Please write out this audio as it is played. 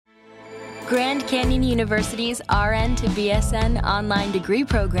Grand Canyon University's RN to BSN online degree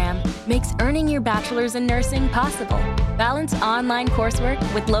program makes earning your bachelor's in nursing possible. Balance online coursework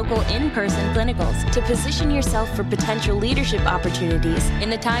with local in-person clinicals to position yourself for potential leadership opportunities in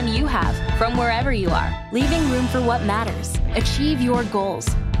the time you have from wherever you are, leaving room for what matters. Achieve your goals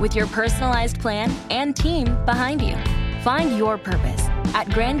with your personalized plan and team behind you. Find your purpose at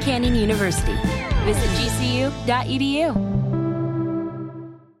Grand Canyon University. Visit gcu.edu.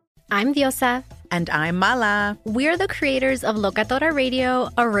 I'm Diosa. And I'm Mala. We're the creators of Locatora Radio,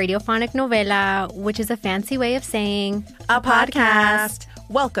 a radiophonic novela, which is a fancy way of saying a podcast.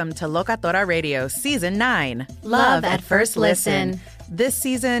 Welcome to Locatora Radio Season 9. Love at First Listen. This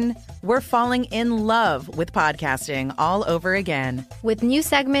season, we're falling in love with podcasting all over again. With new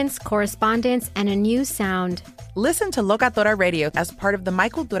segments, correspondence, and a new sound. Listen to Locatora Radio as part of the My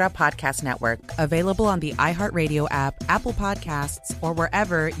Cultura Podcast Network, available on the iHeartRadio app, Apple Podcasts, or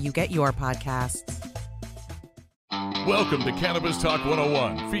wherever you get your podcasts. Welcome to Cannabis Talk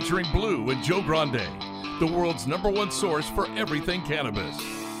 101, featuring Blue and Joe Grande, the world's #1 source for everything cannabis.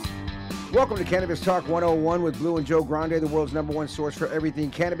 Welcome to Cannabis Talk 101 with Blue and Joe Grande, the world's #1 source for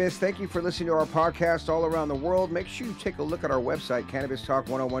everything cannabis. Thank you for listening to our podcast all around the world. Make sure you take a look at our website,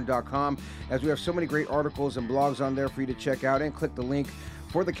 CannabisTalk101.com, as we have so many great articles and blogs on there for you to check out, and click the link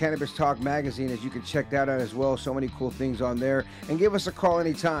for the Cannabis Talk magazine, as you can check that out as well. So many cool things on there. And give us a call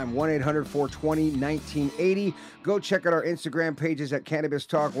anytime, 1-800-420-1980. Go check out our Instagram pages at Cannabis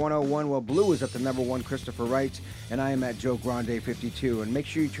Talk 101. Well, Blue is at the #1, Christopher Wright, and I am at Joe Grande 52. And make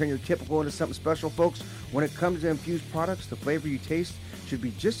sure you turn your typical into something special, folks. When it comes to infused products, the flavor you taste should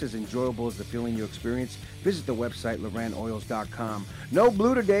be just as enjoyable as the feeling you experience. Visit the website, Loranoils.com. No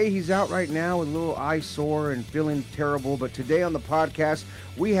Blue today. He's out right now with a little eye sore and feeling terrible. But today on the podcast,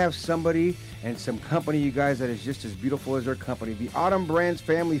 we have somebody and some company, you guys, that is just as beautiful as their company. The Autumn Brands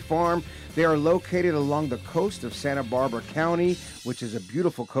Family Farm. They are located along the coast of Santa Barbara County, which is a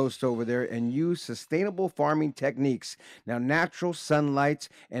beautiful coast over there, and use sustainable farming techniques. Now, natural sunlight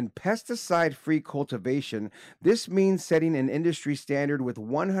and pesticide-free cultivation. This means setting an industry standard with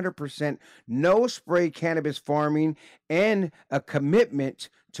 100% no-spray cannabis farming and a commitment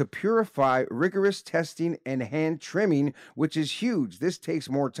to purify, rigorous testing, and hand trimming, which is huge. This takes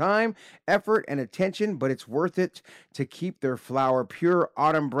more time, effort, and attention, but it's worth it to keep their flower pure.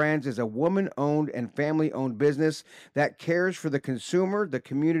 Autumn Brands is a woman-owned and family-owned business that cares for the consumer, the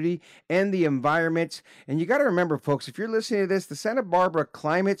community, and the environment. And you got to remember, folks, if you're listening to this, the Santa Barbara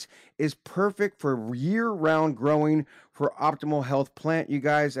climate is perfect for year-round growing for optimal health plant, you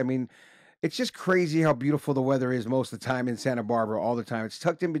guys. I mean, it's just crazy how beautiful the weather is most of the time in Santa Barbara, all the time. It's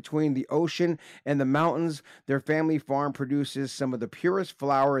tucked in between the ocean and the mountains. Their family farm produces some of the purest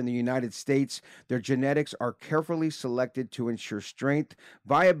flower in the United States. Their genetics are carefully selected to ensure strength,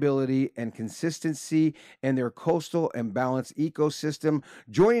 viability, and consistency in their coastal and balanced ecosystem.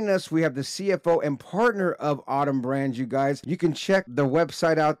 Joining us, we have the CFO and partner of Autumn Brands, you guys. You can check the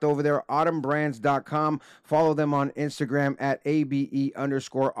website out over there, autumnbrands.com. Follow them on Instagram at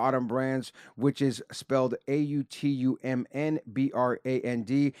ABE_Autumn Brands, which is spelled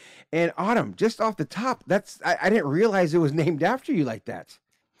AUTUMNBRAND. And Autumn, just off the top, I didn't realize it was named after you like that.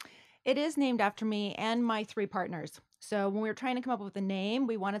 It is named after me and my 3 partners. So when we were trying to come up with a name,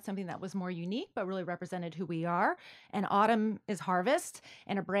 we wanted something that was more unique, but really represented who we are. And autumn is harvest,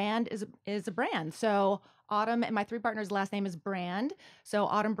 and a brand is a brand. So Autumn, and my 3 partners' last name is Brand. So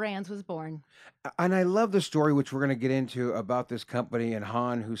Autumn Brands was born. And I love the story, which we're going to get into, about this company and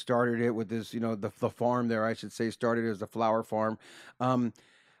Han, who started it with this, the farm there, I should say, started as a flower farm.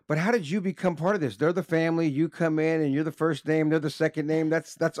 But how did you become part of this? They're the family. You come in, and you're the first name. They're the second name.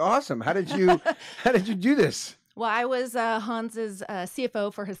 That's awesome. How did you do this? Well, I was Hans's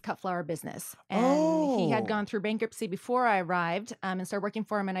CFO for his cut flower business. And he had gone through bankruptcy before I arrived and started working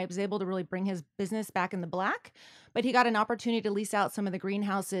for him. And I was able to really bring his business back in the black. But he got an opportunity to lease out some of the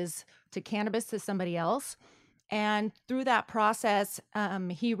greenhouses to cannabis to somebody else. And through that process,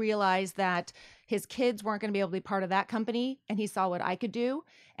 he realized that his kids weren't going to be able to be part of that company. And he saw what I could do.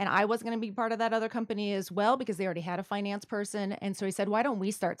 And I wasn't going to be part of that other company as well, because they already had a finance person. And so he said, why don't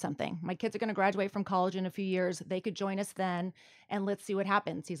we start something? My kids are going to graduate from college in a few years. They could join us then, and let's see what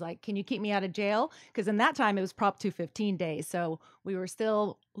happens. He's like, can you keep me out of jail? Because in that time, it was Prop 215 days. So we were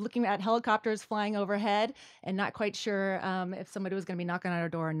still looking at helicopters flying overhead and not quite sure if somebody was going to be knocking on our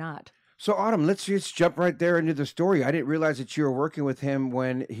door or not. So, Autumn, let's just jump right there into the story. I didn't realize that you were working with him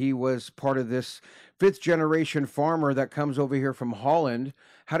when he was part of this 5th-generation farmer that comes over here from Holland.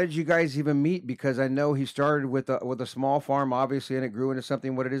 How did you guys even meet? Because I know he started with a small farm, obviously, and it grew into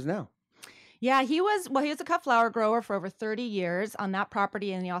something what it is now. Yeah, he was a cut flower grower for over 30 years on that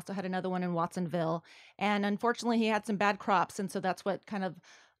property, and he also had another one in Watsonville. And unfortunately, he had some bad crops, and so that's what kind of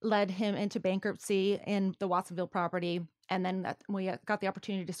led him into bankruptcy in the Watsonville property. And then we got the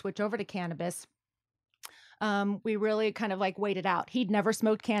opportunity to switch over to cannabis. We really kind of like waited out. He'd never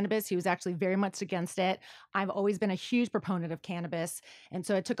smoked cannabis. He was actually very much against it. I've always been a huge proponent of cannabis. And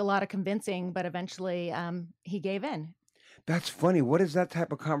so it took a lot of convincing, but eventually he gave in. That's funny. What does that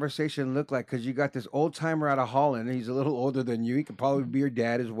type of conversation look like? Because you got this old timer out of Holland. And he's a little older than you. He could probably be your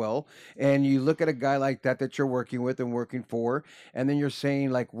dad as well. And you look at a guy like that you're working with and working for, and then you're saying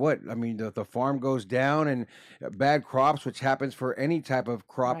like, what? I mean, the farm goes down and bad crops, which happens for any type of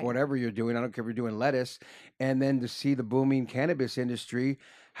crop, Right. whatever you're doing. I don't care if you're doing lettuce. And then to see the booming cannabis industry,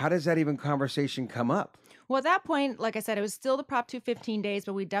 how does that even conversation come up? Well, at that point, like I said, it was still the Prop 215 days,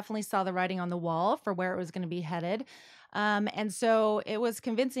 but we definitely saw the writing on the wall for where it was going to be headed. And so it was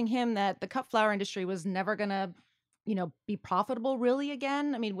convincing him that the cut flower industry was never going to, be profitable really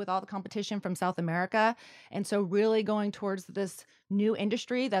again. I mean, with all the competition from South America. And so really going towards this new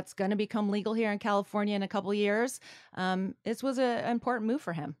industry that's going to become legal here in California in a couple of years. This was an important move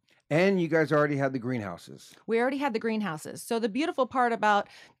for him. And you guys already had the greenhouses. We already had the greenhouses. So the beautiful part about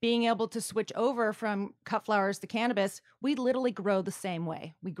being able to switch over from cut flowers to cannabis, we literally grow the same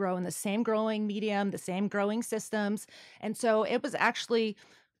way. We grow in the same growing medium, the same growing systems. And so it was actually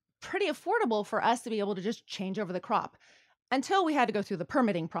pretty affordable for us to be able to just change over the crop until we had to go through the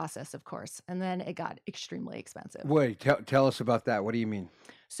permitting process, of course. And then it got extremely expensive. Wait, tell us about that. What do you mean?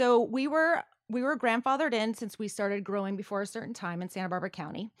 So we were grandfathered in since we started growing before a certain time in Santa Barbara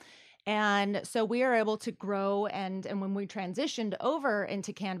County. And so we are able to grow. And when we transitioned over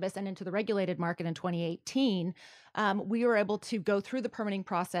into cannabis and into the regulated market in 2018, we were able to go through the permitting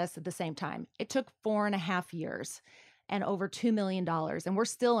process at the same time. It took 4.5 years and over $2 million. And we're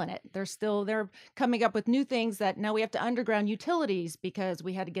still in it. They're coming up with new things that now we have to underground utilities because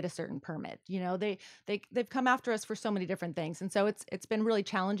we had to get a certain permit. They've come after us for so many different things. And so it's been really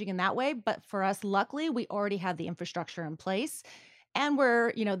challenging in that way. But for us, luckily, we already had the infrastructure in place. And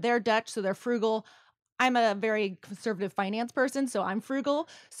we're, they're Dutch, so they're frugal. I'm a very conservative finance person, so I'm frugal.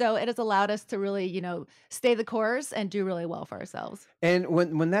 So it has allowed us to really, stay the course and do really well for ourselves. And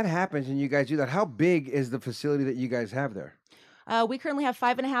when that happens and you guys do that, how big is the facility that you guys have there? We currently have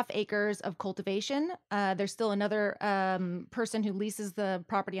 5.5 acres of cultivation. There's still another person who leases the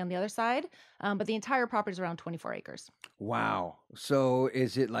property on the other side, but the entire property is around 24 acres. Wow. So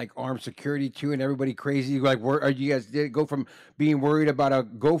is it like armed security too and everybody crazy? Like, are you guys, did it go from being worried about a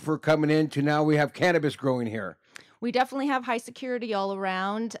gopher coming in to now we have cannabis growing here? We definitely have high security all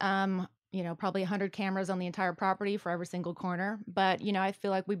around. Probably 100 cameras on the entire property for every single corner. But, I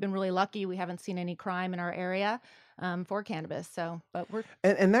feel like we've been really lucky. We haven't seen any crime in our area for cannabis.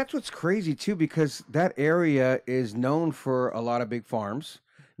 And that's what's crazy too, because that area is known for a lot of big farms.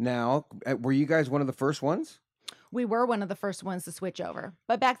 Now, were you guys one of the first ones? We were one of the first ones to switch over.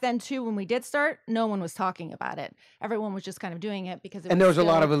 But back then, too, when we did start, no one was talking about it. Everyone was just kind of doing it because there was a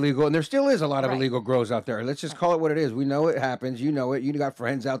lot of illegal, and there still is a lot of Right. illegal grows out there. Let's just call it what it is. We know it happens. You know it. You got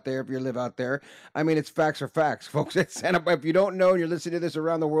friends out there if you live out there. I mean, it's facts are facts, folks. It's Santa Barbara. If you don't know and you're listening to this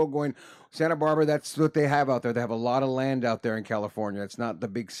around the world going, Santa Barbara, that's what they have out there. They have a lot of land out there in California. It's not the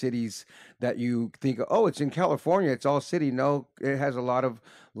big cities that you think, oh, it's in California. It's all city. No, it has a lot of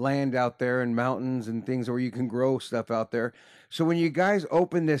land out there and mountains and things where you can grow stuff out there. So when you guys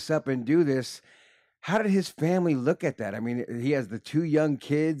open this up and do this, how did his family look at that? I mean, he has the 2 young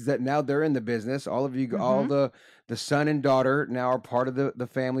kids that now they're in the business. All of you, all the son and daughter now are part of the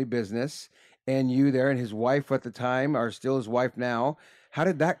family business. And you there and his wife at the time are still his wife now. How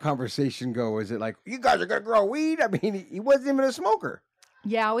did that conversation go? Is it like, you guys are going to grow weed? I mean, he wasn't even a smoker.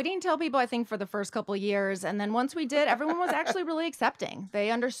 Yeah, we didn't tell people, I think, for the first couple of years. And then once we did, everyone was actually really accepting.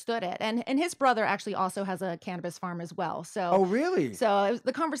 They understood it. And his brother actually also has a cannabis farm as well. So, oh, really? So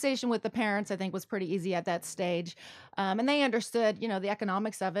the conversation with the parents, I think, was pretty easy at that stage. And they understood, the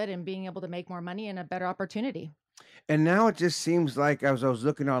economics of it and being able to make more money and a better opportunity. And now it just seems like, as I was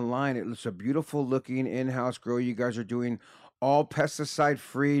looking online, it looks a beautiful looking in-house grow. You guys are doing all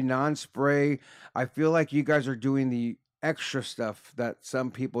pesticide-free, non-spray. I feel like you guys are doing the extra stuff that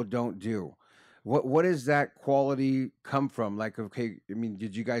some people don't do. What does that quality come from? Like, okay, I mean,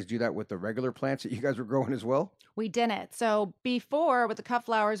 did you guys do that with the regular plants that you guys were growing as well? We didn't. So before, with the cut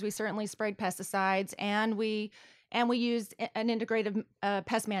flowers, we certainly sprayed pesticides, and we used an integrated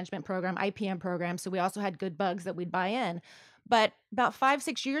pest management program, IPM program. So we also had good bugs that we'd buy in. But about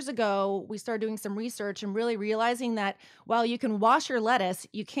 5-6 years ago, we started doing some research and really realizing that while you can wash your lettuce,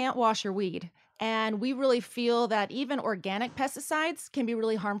 you can't wash your weed. And we really feel that even organic pesticides can be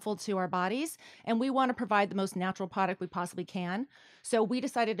really harmful to our bodies. And we want to provide the most natural product we possibly can. So we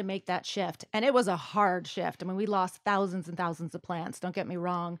decided to make that shift. And it was a hard shift. I mean, we lost thousands and thousands of plants, don't get me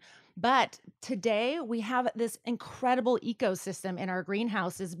wrong. But today we have this incredible ecosystem in our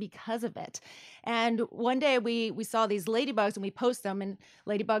greenhouses because of it. And one day we saw these ladybugs and we post them, and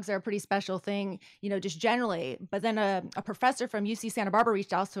ladybugs are a pretty special thing, just generally. But then a professor from UC Santa Barbara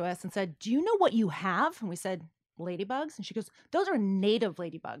reached out to us and said, "Do you know what you have?" And we said, "Ladybugs?" And she goes, "Those are native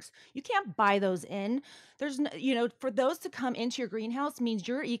ladybugs. You can't buy those in. There's no, for those to come into your greenhouse means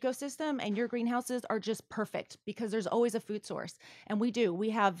your ecosystem and your greenhouses are just perfect because there's always a food source." And we do. We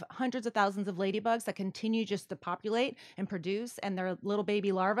have hundreds of thousands of ladybugs that continue just to populate and produce, and their little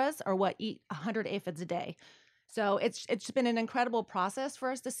baby larvae are what eat 100 aphids a day. So it's been an incredible process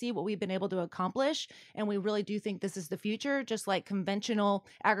for us to see what we've been able to accomplish. And we really do think this is the future. Just like conventional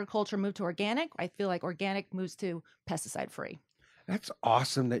agriculture moved to organic, I feel like organic moves to pesticide free. That's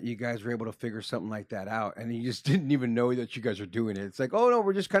awesome that you guys were able to figure something like that out. And you just didn't even know that you guys are doing it. It's like, oh no,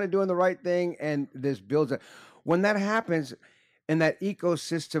 we're just kind of doing the right thing. And this builds it. When that happens and that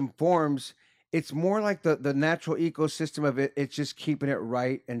ecosystem forms, it's more like the natural ecosystem of it. It's just keeping it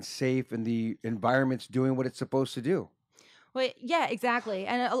right and safe, and the environment's doing what it's supposed to do. Well, yeah, exactly.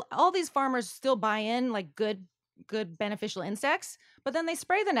 And all these farmers still buy in like good beneficial insects, but then they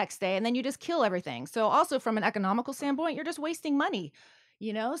spray the next day and then you just kill everything. So also from an economical standpoint, you're just wasting money.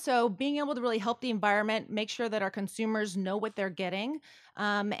 So being able to really help the environment, make sure that our consumers know what they're getting,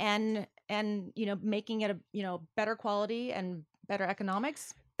 and making it a better quality and better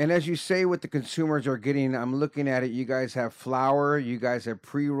economics. And as you say, what the consumers are getting, I'm looking at it. You guys have flour, you guys have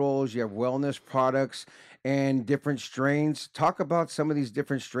pre-rolls, you have wellness products, and different strains. Talk about some of these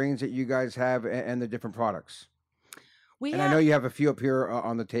different strains that you guys have and the different products. I know you have a few up here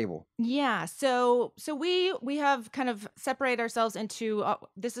on the table. Yeah. So we have kind of separated ourselves into,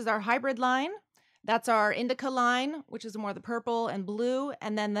 this is our hybrid line. That's our indica line, which is more the purple and blue.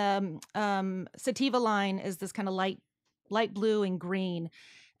 And then the sativa line is this kind of light blue and green.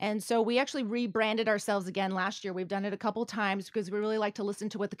 And so we actually rebranded ourselves again last year. We've done it a couple times because we really like to listen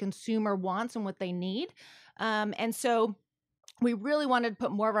to what the consumer wants and what they need. And so we really wanted to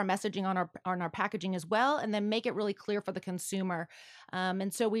put more of our messaging on our packaging as well, and then make it really clear for the consumer.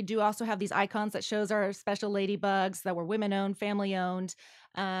 And so we do also have these icons that shows our special ladybugs that were women-owned, family-owned,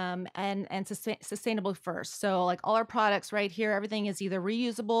 and sustainable first. So like all our products right here, everything is either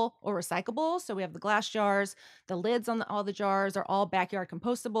reusable or recyclable. So we have the glass jars, the lids on all the jars are all backyard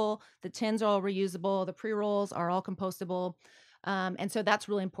compostable. The tins are all reusable. The pre-rolls are all compostable. And so that's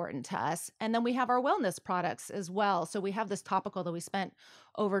really important to us. And then we have our wellness products as well. So we have this topical that we spent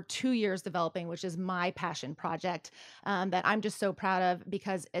over 2 years developing, which is my passion project, that I'm just so proud of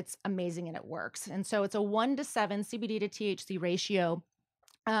because it's amazing and it works. And so it's a 1-to-7 CBD to THC ratio.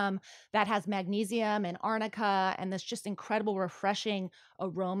 That has magnesium and arnica and this just incredible refreshing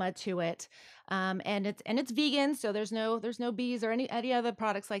aroma to it. And it's vegan, so there's no bees or any other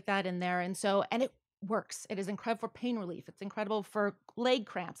products like that in there. And it works. It is incredible for pain relief. It's incredible for leg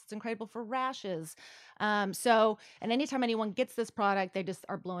cramps. It's incredible for rashes. And anytime anyone gets this product, they just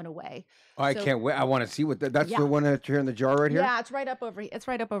are blown away. Oh, I can't wait. I want to see what that's the one that's here in the jar right here. Yeah, it's right up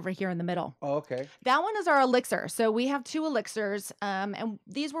over here in the middle. Oh, okay. That one is our elixir. So we have 2 elixirs, and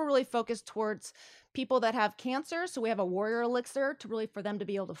these were really focused towards people that have cancer. So we have a warrior elixir for them to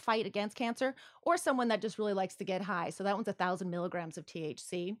be able to fight against cancer, or someone that just really likes to get high. So that one's 1,000 milligrams of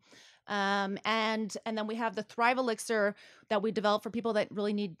THC. And then we have the Thrive elixir that we developed for people that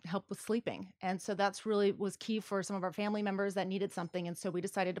really need help with sleeping. And so that's really was key for some of our family members that needed something. And so we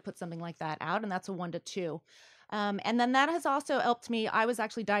decided to put something like that out, and that's a 1-to-2. And then that has also helped me. I was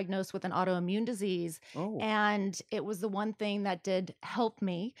actually diagnosed with an autoimmune disease, and it was the one thing that did help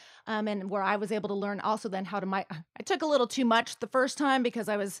me. And where I was able to learn also then how to I took a little too much the first time because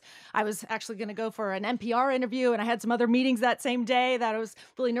I was actually going to go for an NPR interview, and I had some other meetings that same day that I was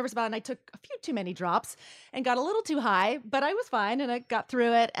really nervous about, and I took a few too many drops and got a little too high, but I was fine and I got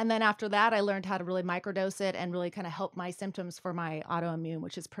through it. And then after that, I learned how to really microdose it and really kind of help my symptoms for my autoimmune,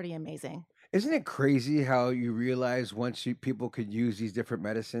 which is pretty amazing. Isn't it crazy how you realize once people could use these different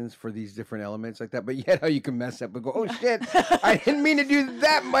medicines for these different elements like that, but yet how you can mess up and go, oh shit, I didn't mean to do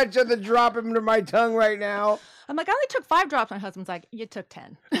that much of the drop into my tongue right now. I'm like, I only took 5 drops. My husband's like, you took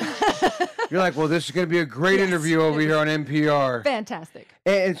 10. You're like, well, this is going to be a great interview over here on NPR. Fantastic.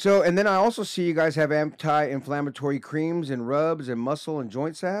 And then I also see you guys have anti-inflammatory creams and rubs and muscle and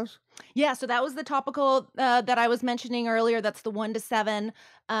joint salves. Yeah, so that was the topical that I was mentioning earlier. That's the 1-to-7.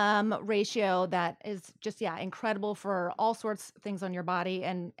 ratio that is just, incredible for all sorts of things on your body.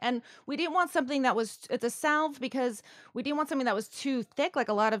 And we didn't want something that was, it's a salve because we didn't want something that was too thick. Like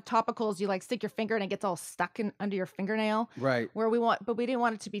a lot of topicals, you like stick your finger and it gets all stuck under your fingernail. Right. But we didn't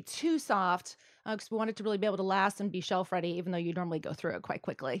want it to be too soft because we wanted to really be able to last and be shelf ready, even though you normally go through it quite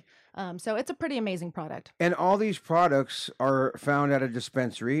quickly. So it's a pretty amazing product. And all these products are found at a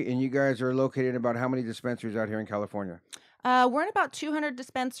dispensary, and you guys are located in about how many dispensaries out here in California? We're in about 200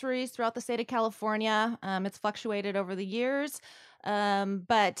 dispensaries throughout the state of California. It's fluctuated over the years,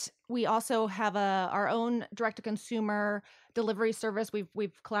 but we also have our own direct-to-consumer delivery service.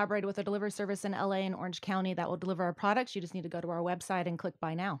 We've collaborated with a delivery service in LA and Orange County that will deliver our products. You just need to go to our website and click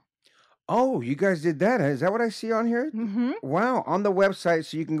Buy Now. Oh, you guys did that. Is that what I see on here? Mm-hmm. Wow. On the website,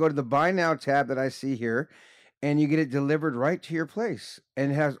 so you can go to the Buy Now tab that I see here, and you get it delivered right to your place.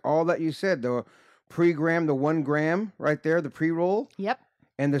 And it has all that you said, the pre-gram, the 1 gram right there, the pre-roll. Yep.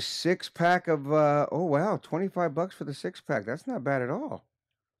 And the 6-pack of, $25 for the 6-pack. That's not bad at all.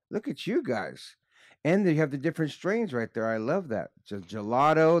 Look at you guys. And you have the different strains right there. I love that.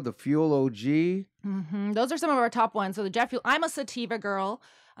 Gelato, the Fuel OG. Mm-hmm. Those are some of our top ones. So the Jet Fuel, I'm a sativa girl.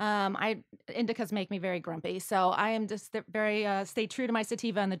 Indicas make me very grumpy. So I am just very, stay true to my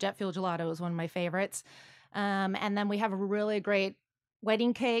sativa, and the Jet Fuel Gelato is one of my favorites. And then we have a really great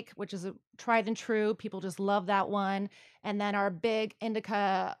wedding cake, which is a tried and true. People just love that one. And then our big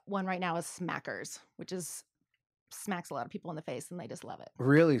indica one right now is Smackers, which smacks a lot of people in the face, and they just love it.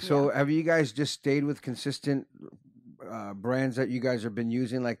 Really? So have you guys just stayed with consistent brands that you guys have been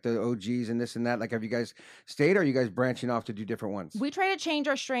using, like the OGs and this and that? Like, have you guys stayed, or are you guys branching off to do different ones? We try to change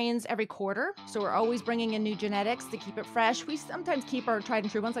our strains every quarter. So we're always bringing in new genetics to keep it fresh. We sometimes keep our tried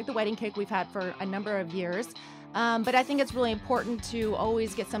and true ones, like the wedding cake we've had for a number of years. But I think it's really important to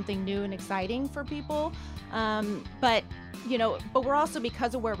always get something new and exciting for people. But we're also,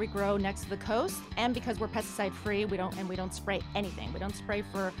 because of where we grow next to the coast, and because we're pesticide free, we don't spray anything. We don't spray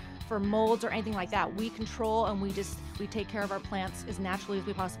for molds or anything like that. We control, and we take care of our plants as naturally as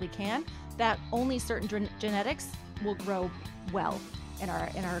we possibly can. That only certain genetics will grow well in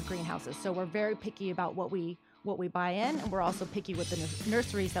our greenhouses. So we're very picky about what we buy in, and we're also picky with the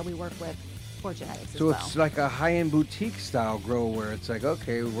nurseries that we work with for genetics as well. So it's like a high-end boutique style grow where it's like,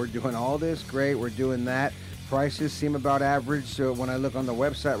 okay, we're doing all this, great, we're doing that. Prices seem about average. So when I look on the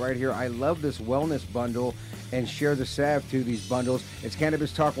website right here, I love this wellness bundle, and share the salve to these bundles. It's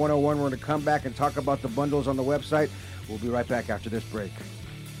Cannabis Talk 101. We're going to come back and talk about the bundles on the website. We'll be right back after this break.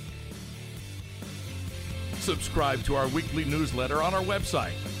 Subscribe to our weekly newsletter on our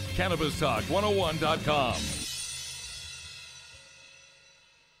website, CannabisTalk101.com.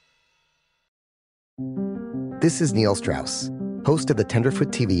 This is Neil Strauss, host of the Tenderfoot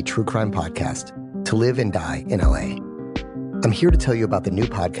TV true crime podcast, To Live and Die in LA. I'm here to tell you about the new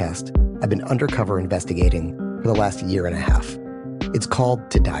podcast I've been undercover investigating for the last 1.5 years. It's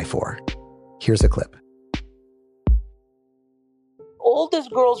called To Die For. Here's a clip. All these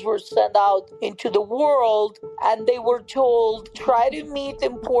girls were sent out into the world, and they were told, try to meet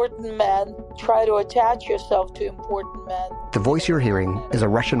important men, try to attach yourself to important men. The voice you're hearing is a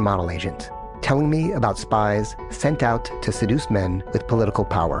Russian model agent telling me about spies sent out to seduce men with political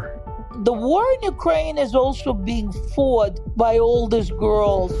power. The war in Ukraine is also being fought by all these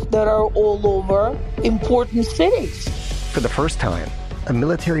girls that are all over important cities. For the first time, a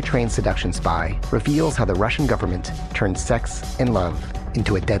military-trained seduction spy reveals how the Russian government turned sex and love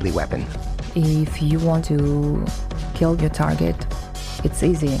into a deadly weapon. If you want to kill your target, it's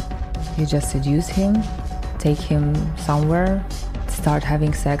easy. You just seduce him, take him somewhere, start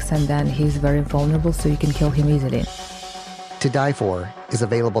having sex, and then he's very vulnerable, so you can kill him easily. To Die For is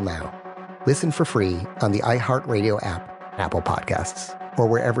available now. Listen for free on the iHeartRadio app, Apple Podcasts, or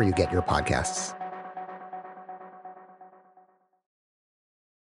wherever you get your podcasts.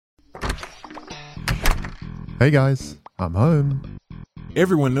 Hey guys, I'm home.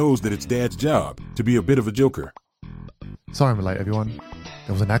 Everyone knows that it's Dad's job to be a bit of a joker. Sorry I'm late, everyone.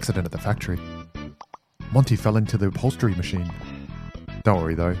 There was an accident at the factory. Monty fell into the upholstery machine. Don't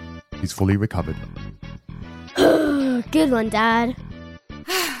worry though, he's fully recovered. Good one, Dad.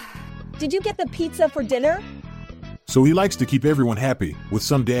 Did you get the pizza for dinner? So he likes to keep everyone happy with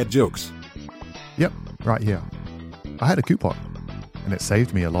some dad jokes. Yep, right here. I had a coupon, and it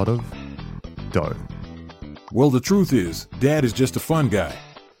saved me a lot of dough. Well, the truth is, Dad is just a fun guy.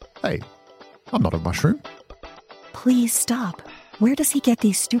 Hey, I'm not a mushroom. Please stop. Where does he get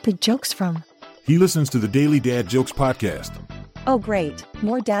these stupid jokes from? He listens to the Daily Dad Jokes podcast. Oh, great.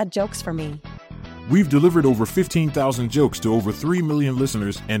 More dad jokes for me. We've delivered over 15,000 jokes to over 3 million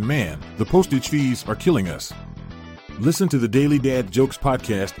listeners, and man, the postage fees are killing us. Listen to the Daily Dad Jokes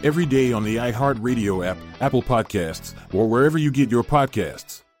podcast every day on the iHeartRadio app, Apple Podcasts, or wherever you get your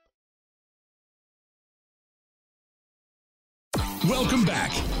podcasts. Welcome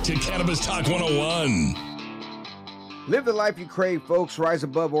back to Cannabis Talk 101. Live the life you crave, folks. Rise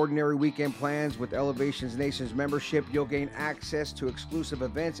above ordinary weekend plans. With Elevations Nations membership, you'll gain access to exclusive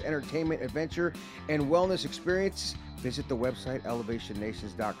events, entertainment, adventure, and wellness experience. Visit the website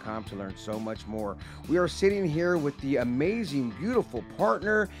elevationnations.com to learn so much more. We are sitting here with the amazing, beautiful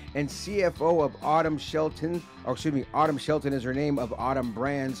partner and CFO of Autumn Shelton. Autumn Shelton is her name, of Autumn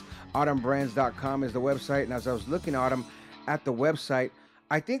Brands. AutumnBrands.com is the website. And as I was looking, Autumn, at the website,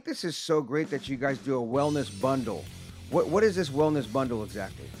 I think this is so great that you guys do a wellness bundle. What is this wellness bundle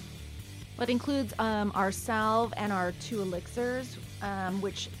exactly? Well, it includes our salve and our 2 elixirs,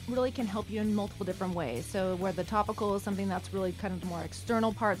 which really can help you in multiple different ways. So where the topical is something that's really kind of the more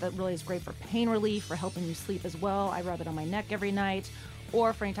external part that really is great for pain relief, for helping you sleep as well. I rub it on my neck every night,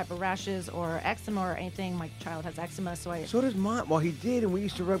 or for any type of rashes or eczema or anything. My child has eczema, so does mine. Well, he did, and we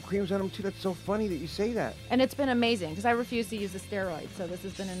used to rub creams on him too. That's so funny that you say that. And it's been amazing because I refuse to use the steroids, so this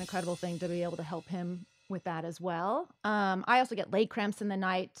has been an incredible thing to be able to help him with that as well. I also get leg cramps in the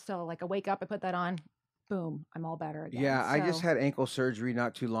night, so like I wake up, I put that on, boom, I'm all better again. Yeah, I just had ankle surgery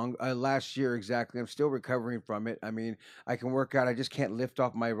not too long, last year exactly. I'm still recovering from it. I mean, I can work out. I just can't lift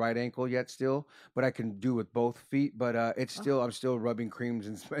off my right ankle yet still, but I can do with both feet. But it's still, I'm still rubbing creams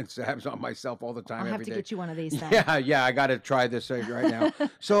and salves on myself all the time. I'll have to get you one of these then. Yeah, I got to try this right now.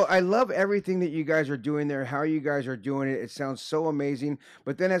 So I love everything that you guys are doing there, how you guys are doing it. It sounds so amazing.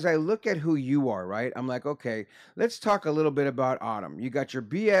 But then as I look at who you are, right, I'm like, okay, let's talk a little bit about Autumn. You got your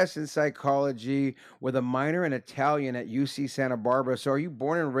BS in psychology with a minor in Italian at UC Santa Barbara. So are you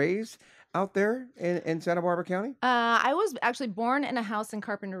born and raised out there in Santa Barbara County? I was actually born in a house in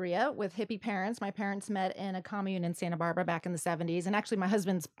Carpinteria with hippie parents. My parents met in a commune in Santa Barbara back in the 70s. And actually my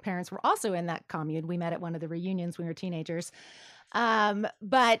husband's parents were also in that commune. We met at one of the reunions when we were teenagers.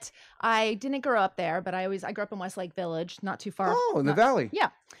 But I didn't grow up there, but I grew up in Westlake Village, not too far. Oh, in the valley. Yeah.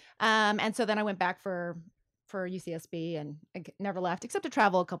 And so then I went back for UCSB and I never left except to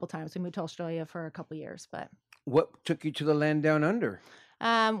travel a couple times. We moved to Australia for a couple years, but. What took you to the land down under?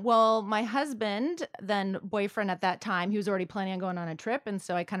 Well, my husband, then boyfriend at that time, he was already planning on going on a trip. And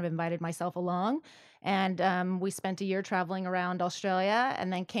so I kind of invited myself along. And we spent a year traveling around Australia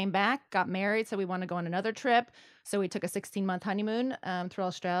and then came back, got married. So we wanted to go on another trip. So we took a 16-month honeymoon through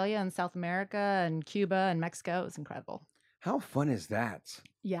Australia and South America and Cuba and Mexico. It was incredible. How fun is that?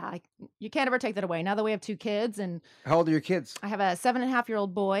 Yeah, you can't ever take that away. Now that we have 2 kids. And how old are your kids? I have a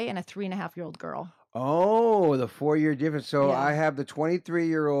 7.5-year-old boy and a 3.5-year-old girl. Oh, the 4-year difference. So Yeah. I have the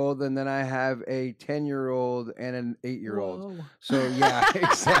 23-year-old, and then I have a 10-year-old and an 8-year-old. Whoa. So yeah,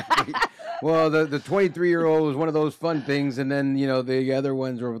 exactly. Well, the 23-year-old was one of those fun things, and then the other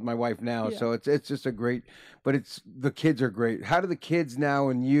ones are with my wife now. Yeah. So it's just a great. But the kids are great. How do the kids now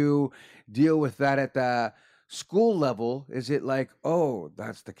and you deal with that at the school level? Is it like, oh,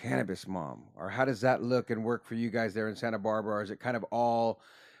 that's the cannabis mom, or how does that look and work for you guys there in Santa Barbara? Or is it kind of all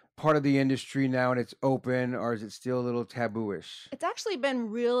part of the industry now and it's open, or is it still a little taboo-ish? It's actually been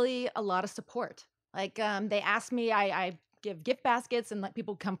really a lot of support. Like they asked me, I give gift baskets and let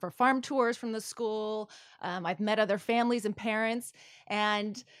people come for farm tours from the school. I've met other families and parents,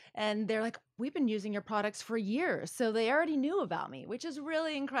 and they're like, we've been using your products for years. So they already knew about me, which is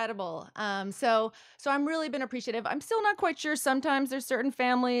really incredible. So I'm really been appreciative. I'm still not quite sure. Sometimes there's certain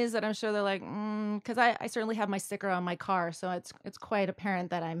families that I'm sure they're like, because I certainly have my sticker on my car. So it's quite apparent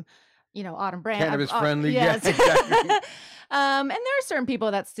that I'm, Autumn Brand. Cannabis friendly. Yes. Yeah, exactly. And there are certain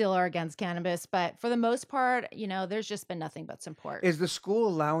people that still are against cannabis, but for the most part, there's just been nothing but support. Is the school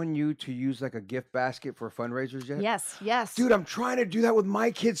allowing you to use like a gift basket for fundraisers yet? Yes. Dude, I'm trying to do that with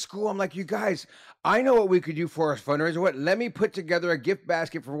my kids' school. I'm like, you guys, I know what we could do for our fundraiser. Let me put together a gift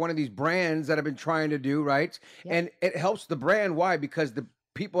basket for one of these brands that I've been trying to do, right? Yep. And it helps the brand. Why? Because the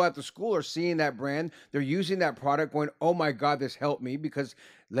people at the school are seeing that brand. They're using that product going, oh my God, this helped me, because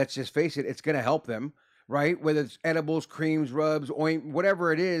let's just face it, it's going to help them, right? Whether it's edibles, creams, rubs, ointment,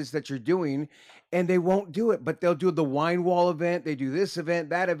 whatever it is that you're doing, and they won't do it, but they'll do the wine wall event. They do this event,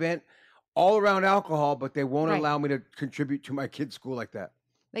 that event, all around alcohol, but they won't allow me to contribute to my kid's school like that.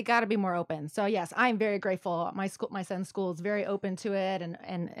 They got to be more open. So yes, I'm very grateful. My son's school is very open to it, and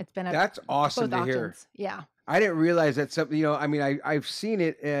it's been That's awesome both to hear. options. Yeah. I didn't realize that something, I've seen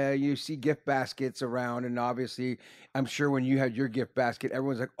it. You see gift baskets around, and obviously I'm sure when you had your gift basket,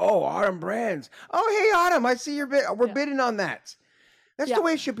 everyone's like, oh, Autumn Brands. Oh, hey, Autumn, I see your bid. We're bidding on that. That's the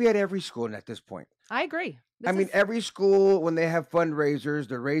way it should be at every school at this point. I agree. I mean, every school, when they have fundraisers,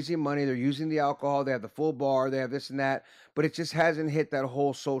 they're raising money, they're using the alcohol, they have the full bar, they have this and that, but it just hasn't hit that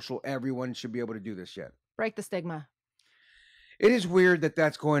whole social, everyone should be able to do this yet. Break the stigma. It is weird that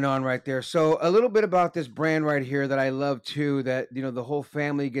that's going on right there. So a little bit about this brand right here that I love too, that, you know, the whole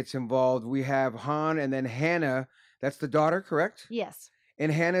family gets involved. We have Han and then Hannah. That's the daughter, correct? Yes.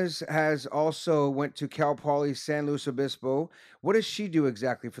 And Hannah's has also went to Cal Poly San Luis Obispo. What does she do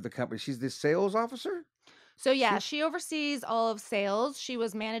exactly for the company? She's the sales officer? So yeah, she oversees all of sales. She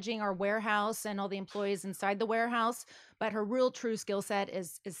was managing our warehouse and all the employees inside the warehouse, but her real true skill set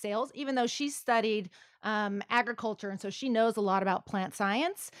is sales, even though she studied agriculture, and so she knows a lot about plant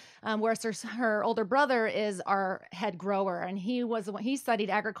science, whereas her older brother is our head grower, and he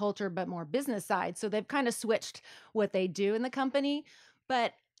studied agriculture but more business side. So they've kind of switched what they do in the company.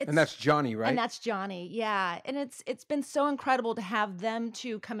 But and that's Johnny, right? And that's Johnny, yeah. And it's been so incredible to have them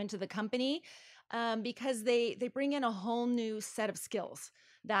to come into the company. Because they bring in a whole new set of skills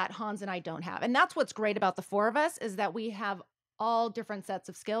that Hans and I don't have. And that's what's great about the four of us, is that we have all different sets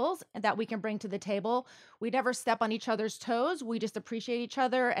of skills that we can bring to the table. We never step on each other's toes. We just appreciate each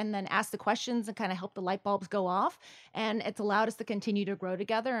other and then ask the questions and kind of help the light bulbs go off. And it's allowed us to continue to grow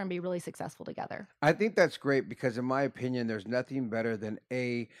together and be really successful together. I think that's great because, in my opinion, there's nothing better than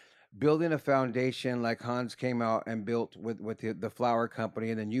building a foundation like Hans came out and built with the flower company,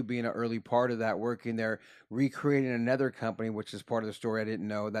 and then you being an early part of that, working there, recreating another company, which is part of the story I didn't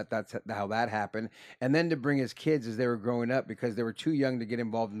know that's how that happened. And then to bring his kids as they were growing up, because they were too young to get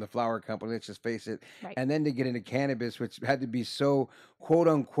involved in the flower company, let's just face it. Right. And then to get into cannabis, which had to be so quote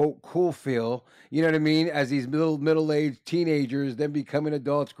unquote cool feel, you know what I mean? As these middle-aged teenagers, then becoming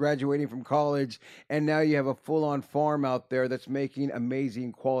adults, graduating from college, and now you have a full-on farm out there that's making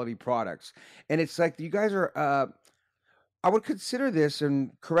amazing quality products. And it's like you guys are I would consider this,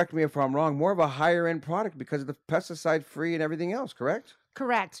 and correct me if I'm wrong, more of a higher end product because of the pesticide free and everything else, correct?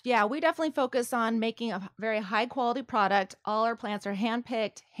 Correct. Yeah, we definitely focus on making a very high quality product. All our plants are hand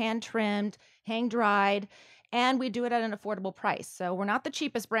picked, hand trimmed, hang dried, and we do it at an affordable price. So we're not the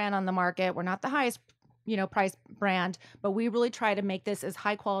cheapest brand on the market. We're not the highest price brand, but we really try to make this as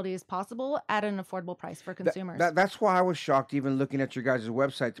high quality as possible at an affordable price for consumers. That's why I was shocked even looking at your guys'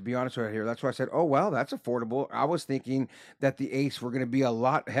 website, to be honest with you here. That's why I said, oh, well, that's affordable. I was thinking that the eighths were going to be a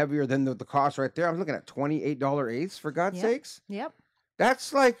lot heavier than the cost right there. I was looking at $28 eighths, for God's sakes. Yep.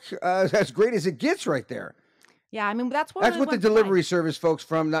 That's like as great as it gets right there. Yeah, I mean, that's what the delivery service folks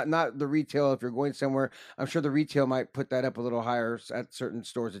from, not the retail. If you're going somewhere, I'm sure the retail might put that up a little higher at certain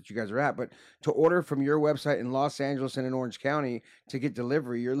stores that you guys are at. But to order from your website in Los Angeles and in Orange County to get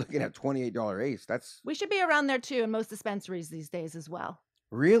delivery, you're looking at $28 eighths. We should be around there too in most dispensaries these days as well.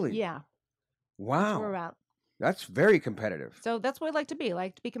 Really? Yeah. Wow. That's where we're at. That's very competitive. So that's what I like to be.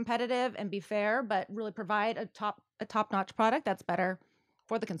 Like to be competitive and be fair, but really provide a top-notch product that's better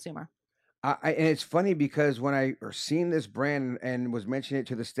for the consumer. And it's funny because when I seen this brand and was mentioning it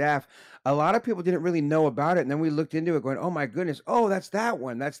to the staff, a lot of people didn't really know about it. And then we looked into it going, oh my goodness, oh, that's that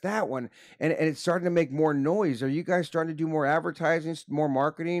one. That's that one. And it's starting to make more noise. Are you guys starting to do more advertising, more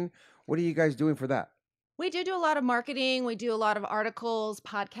marketing? What are you guys doing for that? We do a lot of marketing. We do a lot of articles,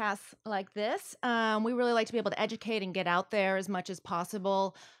 podcasts like this. We really like to be able to educate and get out there as much as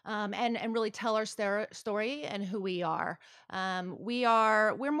possible, and really tell our story and who we are.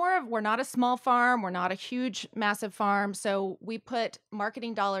 We're not a small farm. We're not a huge, massive farm. So we put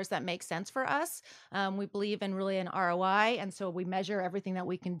marketing dollars that make sense for us. We believe in really an ROI, and so we measure everything that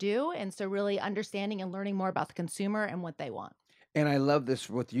we can do. And so really understanding and learning more about the consumer and what they want. And I love this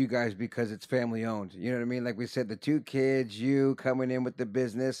with you guys because it's family owned. You know what I mean? Like we said, the two kids, you coming in with the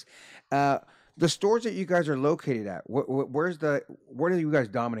business. The stores that you guys are located at, where do you guys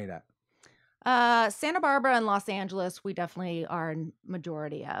dominate at? Santa Barbara and Los Angeles, we definitely are a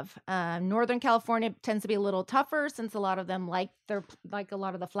majority of. Northern California tends to be a little tougher since a lot of them like a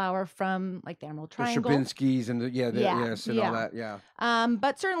lot of the flour from like the Emerald Triangle. The Shabinsky's and all that. Yeah.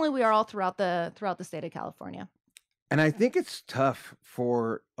 But certainly we are all throughout the state of California. And I think it's tough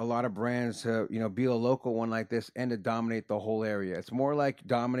for a lot of brands to, be a local one like this and to dominate the whole area. It's more like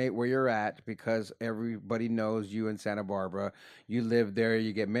dominate where you're at because everybody knows you in Santa Barbara. You live there,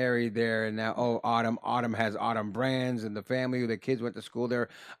 you get married there, and now, Autumn has Autumn Brands and the family, the kids went to school there.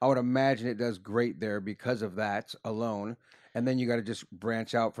 I would imagine it does great there because of that alone. And then you got to just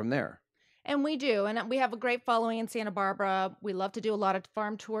branch out from there. And we do. And we have a great following in Santa Barbara. We love to do a lot of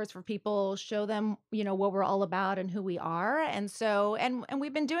farm tours for people, show them, what we're all about and who we are. And so, and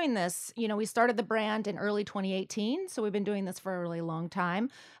we've been doing this, we started the brand in early 2018. So we've been doing this for a really long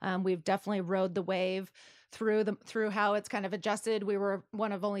time. We've definitely rode the wave through how it's kind of adjusted. We were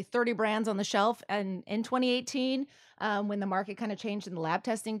one of only 30 brands on the shelf, and in 2018, when the market kind of changed and the lab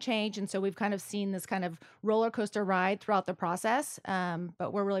testing changed, and so we've kind of seen this kind of roller coaster ride throughout the process.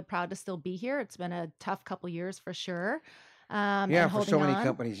 But we're really proud to still be here. It's been a tough couple years for sure. For so many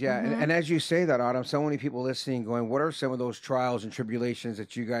companies. Yeah. Mm-hmm. And as you say that, Autumn, so many people listening going, what are some of those trials and tribulations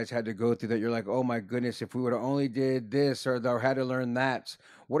that you guys had to go through that you're like, oh my goodness, if we would have only did this or had to learn that?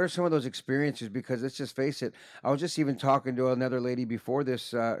 What are some of those experiences? Because let's just face it. I was just even talking to another lady before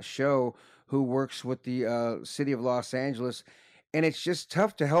this show who works with the city of Los Angeles. And it's just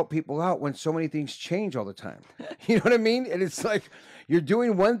tough to help people out when so many things change all the time. You know what I mean? And it's like you're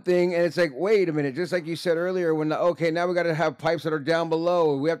doing one thing and it's like, wait a minute, just like you said earlier, okay, now we got to have pipes that are down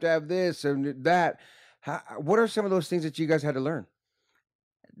below. We have to have this and that. What are some of those things that you guys had to learn?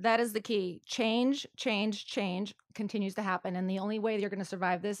 That is the key. Change continues to happen. And the only way you're going to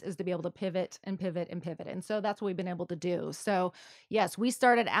survive this is to be able to pivot and pivot and pivot. And so that's what we've been able to do. So yes, we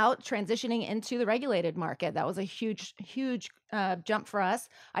started out transitioning into the regulated market. That was a huge jump for us.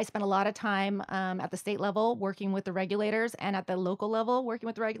 I spent a lot of time at the state level working with the regulators and at the local level working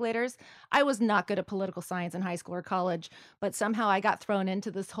with the regulators. I was not good at political science in high school or college, but somehow I got thrown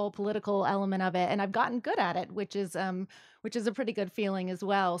into this whole political element of it, and I've gotten good at it, which is a pretty good feeling as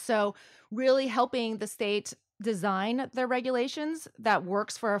well. So really helping the state design their regulations that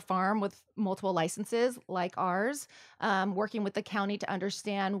works for a farm with multiple licenses like ours, working with the county to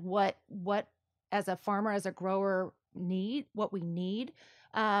understand what as a farmer, as a grower what we need.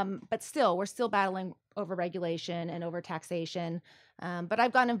 But still, we're still battling over regulation and over taxation. But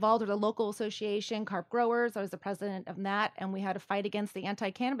I've gotten involved with a local association, Carp Growers. I was the president of that, and we had to fight against the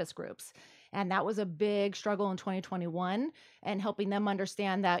anti-cannabis groups. And that was a big struggle in 2021, and helping them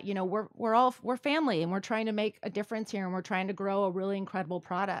understand that, we're family and we're trying to make a difference here, and we're trying to grow a really incredible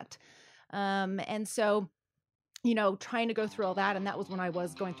product. And so, trying to go through all that. And that was when I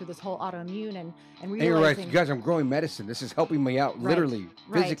was going through this whole autoimmune and realizing. And you're right, you guys, I'm growing medicine. This is helping me out literally,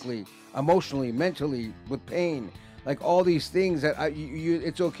 physically, emotionally, mentally, with pain. Like all these things that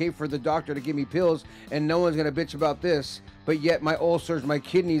it's okay for the doctor to give me pills and no one's going to bitch about this, but yet my ulcers, my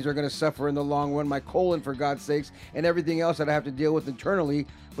kidneys are going to suffer in the long run, my colon, for God's sakes, and everything else that I have to deal with internally.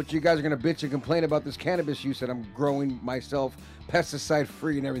 But you guys are going to bitch and complain about this cannabis use that I'm growing myself, pesticide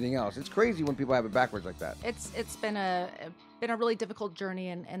free and everything else. It's crazy when people have it backwards like that. It's been a really difficult journey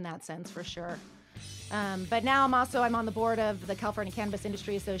in that sense, for sure. But now I'm on the board of the California Cannabis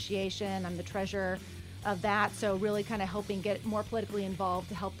Industry Association. I'm the treasurer of that, so really kind of helping get more politically involved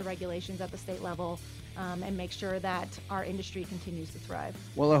to help the regulations at the state level, and make sure that our industry continues to thrive.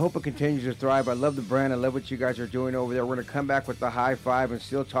 Well, I hope it continues to thrive. I love the brand. I love what you guys are doing over there. We're going to come back with the high five and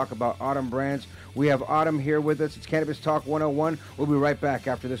still talk about Autumn Brands. We have Autumn here with us. It's Cannabis Talk 101. We'll be right back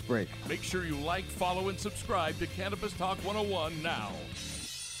after this break. Make sure you like, follow, and subscribe to Cannabis Talk 101 now.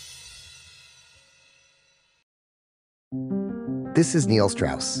 This is Neil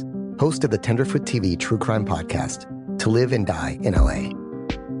Strauss, host of the Tenderfoot TV True Crime Podcast, To Live and Die in LA.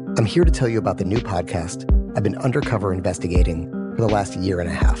 I'm here to tell you about the new podcast I've been undercover investigating for the last year and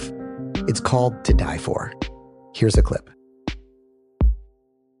a half. It's called To Die For. Here's a clip.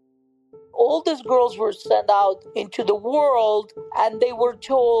 All these girls were sent out into the world and they were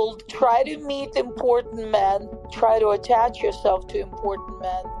told, try to meet important men, try to attach yourself to important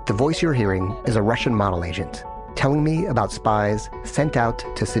men. The voice you're hearing is a Russian model agent telling me about spies sent out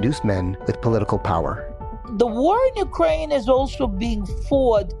to seduce men with political power. The war in Ukraine is also being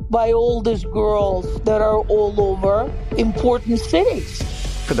fought by all these girls that are all over important cities.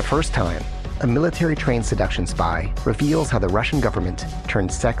 For the first time, a military-trained seduction spy reveals how the Russian government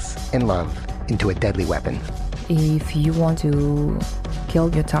turned sex and love into a deadly weapon. If you want to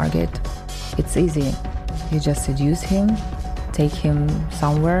kill your target, it's easy. You just seduce him, take him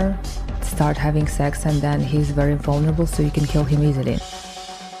somewhere, start having sex, and then he's very vulnerable, so you can kill him easily.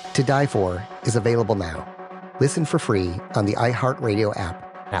 To Die For is available now. Listen for free on the iHeartRadio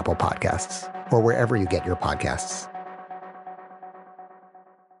app, Apple Podcasts, or wherever you get your podcasts.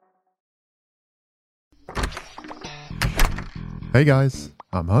 Hey guys,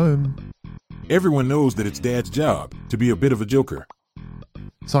 I'm home. Everyone knows that it's Dad's job to be a bit of a joker.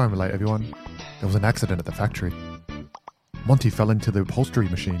 Sorry I'm late, everyone. There was an accident at the factory. Monty fell into the upholstery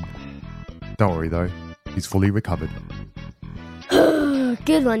machine. Don't worry though, he's fully recovered.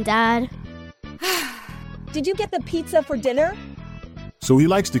 Good one, Dad. Did you get the pizza for dinner? So he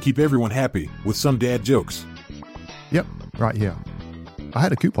likes to keep everyone happy with some dad jokes. Yep, right here. I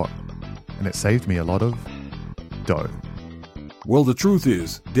had a coupon, and it saved me a lot of dough. Well, the truth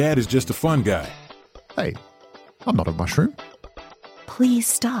is, Dad is just a fun guy. Hey, I'm not a mushroom. Please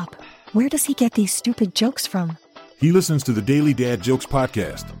stop. Where does he get these stupid jokes from? He listens to the Daily Dad Jokes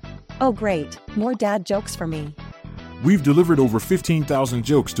podcast. Oh, great. More dad jokes for me. We've delivered over 15,000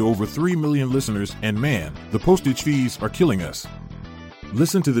 jokes to over 3 million listeners, and man, the postage fees are killing us.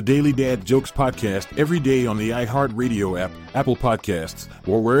 Listen to the Daily Dad Jokes podcast every day on the iHeartRadio app, Apple Podcasts,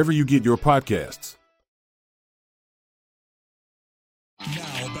 or wherever you get your podcasts.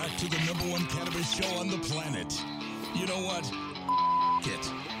 Now back to the #1 cannabis show on the planet. You know what?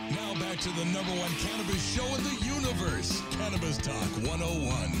 It. Now back to the #1 cannabis show in the universe. Cannabis Talk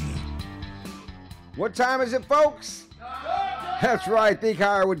 101. What time is it, folks? That's right. Think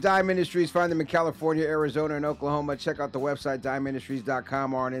higher with Dime Industries. Find them in California, Arizona, and Oklahoma. Check out the website,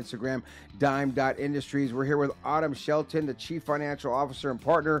 dimeindustries.com, or on Instagram, dime.industries. We're here with Autumn Shelton, the Chief Financial Officer and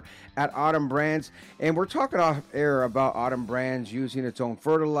Partner at Autumn Brands. And we're talking off air about Autumn Brands using its own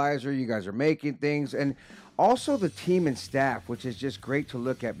fertilizer. You guys are making things. And also the team and staff, which is just great to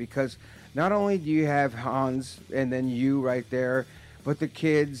look at, because not only do you have Hans and then you right there, but the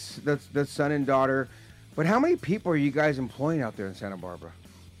kids, the son and daughter. But how many people are you guys employing out there in Santa Barbara?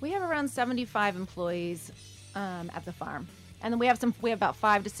 We have around 75 employees at the farm. And then we have about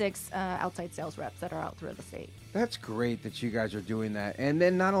 5 to 6 outside sales reps that are out through the state. That's great that you guys are doing that. And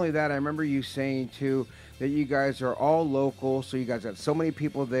then not only that, I remember you saying too that you guys are all local. So you guys got so many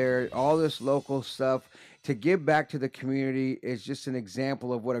people there, all this local stuff. To give back to the community is just an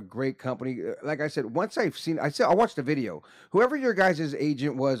example of what a great company. Like I said, once I watched the video. Whoever your guys'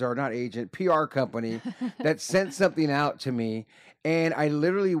 agent was, or not agent, PR company that sent something out to me, and I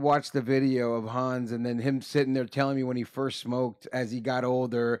literally watched the video of Hans and then him sitting there telling me when he first smoked as he got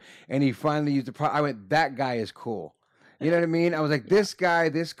older and he finally used the product. I went, that guy is cool. You know what I mean? I was like, this guy,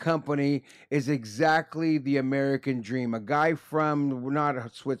 this company is exactly the American dream. A guy from,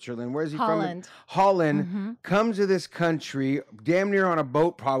 not Switzerland, where is he Holland. from? Holland. Comes to this country, damn near on a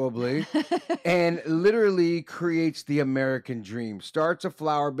boat probably, and literally creates the American dream. Starts a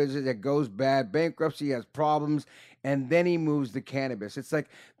flower business that goes bad, bankruptcy, has problems, and then he moves to cannabis. It's like,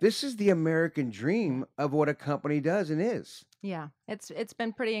 this is the American dream of what a company does and is. Yeah, it's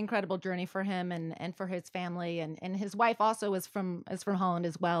been pretty incredible journey for him and for his family, and his wife also is from Holland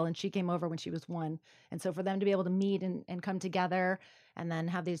as well, and she came over when she was 1, and so for them to be able to meet and come together and then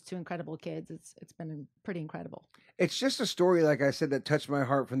have these 2 incredible kids, it's been pretty incredible. It's just a story, like I said, that touched my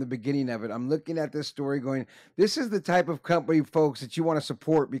heart from the beginning of it. I'm looking at this story going, this is the type of company, folks, that you want to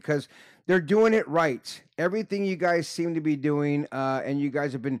support because they're doing it right. Everything you guys seem to be doing, and you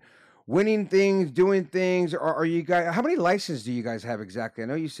guys have been winning things, doing things. Are you guys, how many licenses do you guys have exactly? I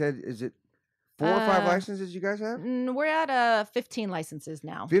know you said, is it 4 or 5 licenses you guys have? We're at 15 licenses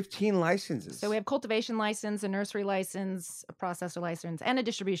now. 15 licenses. So we have cultivation license, a nursery license, a processor license, and a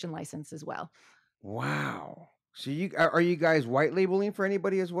distribution license as well. Wow. So are you guys white labeling for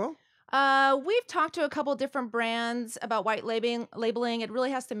anybody as well? We've talked to a couple different brands about white labeling. It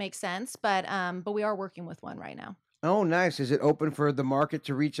really has to make sense, but we are working with one right now. Oh, nice. Is it open for the market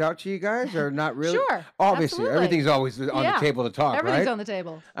to reach out to you guys or not really? Sure. Obviously, absolutely. everything's always on the table to talk, Everything's right? on the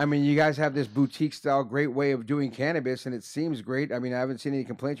table. I mean, you guys have this boutique style, great way of doing cannabis, and it seems great. I mean, I haven't seen any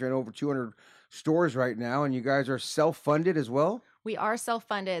complaints. You're in over 200 stores right now, and you guys are self-funded as well? We are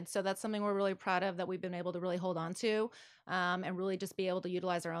self-funded, so that's something we're really proud of that we've been able to really hold on to and really just be able to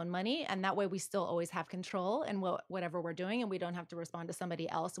utilize our own money. And that way we still always have control in whatever we're doing, and we don't have to respond to somebody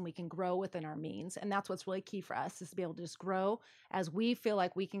else, and we can grow within our means. And that's what's really key for us, is to be able to just grow as we feel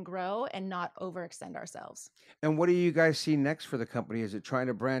like we can grow and not overextend ourselves. And what do you guys see next for the company? Is it trying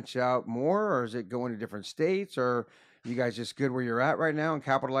to branch out more, or is it going to different states, or you guys just good where you're at right now and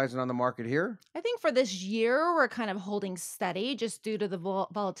capitalizing on the market here? I think for this year, we're kind of holding steady just due to the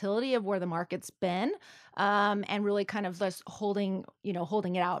volatility of where the market's been, and really kind of just holding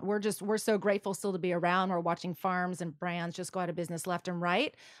it out. We're so grateful still to be around. We're watching farms and brands just go out of business left and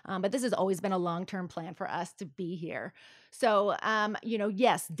right. But this has always been a long-term plan for us to be here. So,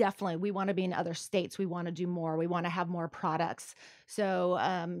 yes, definitely. We want to be in other states. We want to do more. We want to have more products. So,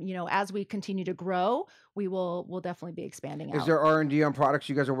 as we continue to grow, we'll definitely be expanding out. Is there R&D on products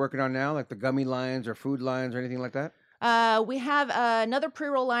you guys are working on now, like the gummy lines or food lines or anything like that? We have another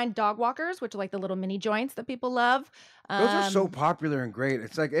pre-roll line, dog walkers, which are like the little mini joints that people love. Those are so popular and great.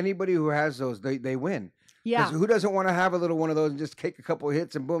 It's like anybody who has those, they win. Yeah. 'Cause who doesn't want to have a little one of those and just take a couple of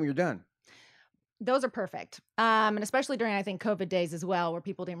hits and boom, you're done? Those are perfect. And especially during, I think, COVID days as well, where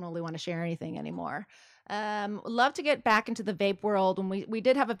people didn't really want to share anything anymore. Love to get back into the vape world. When we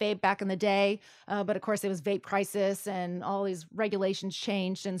did have a vape back in the day, but of course it was vape crisis and all these regulations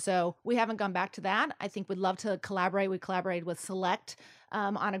changed. And so we haven't gone back to that. I think we'd love to collaborate. We collaborated with Select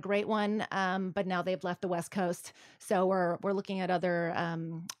on a great one, but now they've left the West Coast. So we're looking at other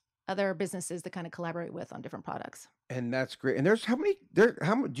other businesses to kind of collaborate with on different products. And that's great. And there's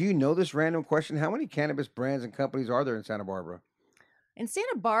do you know this random question? How many cannabis brands and companies are there in Santa Barbara? In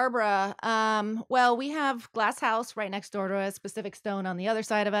Santa Barbara, well, we have Glass House right next door to us, Pacific Stone on the other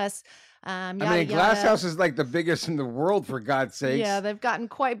side of us. Glass House is like the biggest in the world, for God's sakes. Yeah, they've gotten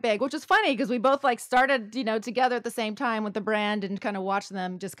quite big, which is funny because we both like started, together at the same time with the brand and kind of watched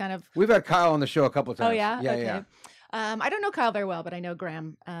them just kind of. We've had Kyle on the show a couple of times. Oh, yeah? Yeah, Okay. yeah. I don't know Kyle very well, but I know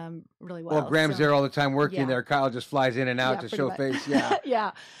Graham really well. Well, Graham's there all the time working yeah. there. Kyle just flies in and out to show much. face. Yeah.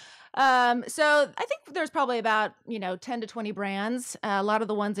 Yeah. So I think there's probably about, 10 to 20 brands. A lot of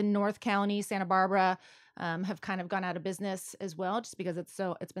the ones in North County, Santa Barbara, have kind of gone out of business as well, just because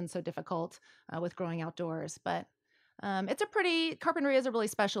it's been so difficult with growing outdoors. But Carpinteria is a really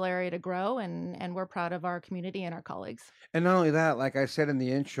special area to grow, and we're proud of our community and our colleagues. And not only that, like I said in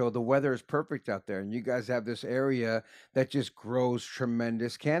the intro, the weather is perfect out there, and you guys have this area that just grows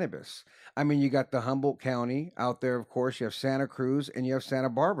tremendous cannabis. I mean, you got the Humboldt County out there, of course, you have Santa Cruz, and you have Santa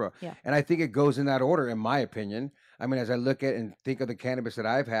Barbara. Yeah. And I think it goes in that order, in my opinion. I mean, as I look at and think of the cannabis that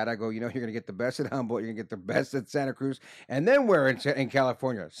I've had, I go, you're going to get the best at Humboldt, you're going to get the best at Santa Cruz, and then where in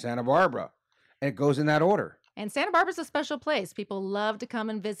California? Santa Barbara. And it goes in that order. And Santa Barbara's a special place. People love to come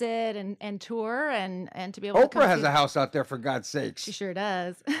and visit and tour and to be able to Oprah has a house out there, for God's sakes. She sure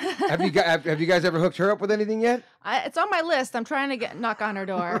does. Have you guys ever hooked her up with anything yet? It's on my list. I'm trying to knock on her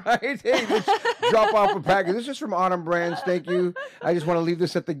door. Right? Hey, let's drop off a package. This is from Autumn Brands. Thank you. I just want to leave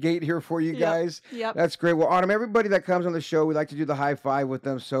this at the gate here for you guys. Yep. That's great. Well, Autumn, everybody that comes on the show, we like to do the high five with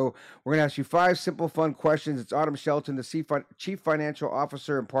them. So we're going to ask you 5 simple, fun questions. It's Autumn Shelton, the Chief Financial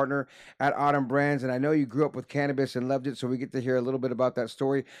Officer and Partner at Autumn Brands. And I know you grew up with cannabis and loved it, so we get to hear a little bit about that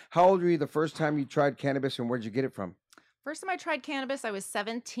story. How old were you the first time you tried cannabis, and where'd you get it from? First time I tried cannabis, I was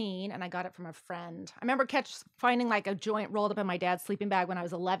 17, and I got it from a friend. I remember finding like a joint rolled up in my dad's sleeping bag when I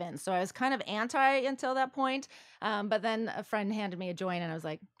was 11, so I was kind of anti until that point. But then a friend handed me a joint, and I was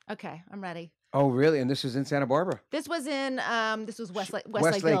like, okay, I'm ready. Oh, really? And this was in Santa Barbara? This was in Westlake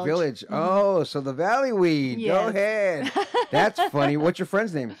Village. Mm-hmm. Oh, so the Valley Weed. Yes. Go ahead. That's funny. What's your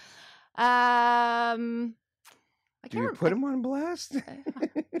friend's name? Do you put him on blast?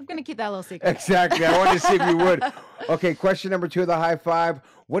 I'm going to keep that a little secret. Exactly. I wanted to see if you would. Okay, question number 2 of the high five.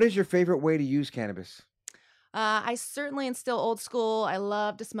 What is your favorite way to use cannabis? I certainly am still old school. I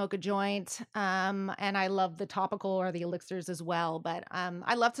love to smoke a joint, and I love the topical or the elixirs as well. But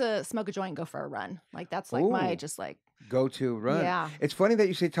I love to smoke a joint and go for a run. Like that's like my go-to run. Yeah. It's funny that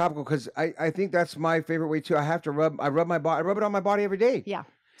you say topical because I think that's my favorite way too. I rub it on my body every day. Yeah.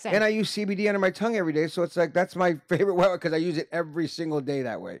 Same. And I use CBD under my tongue every day, so it's like that's my favorite way because I use it every single day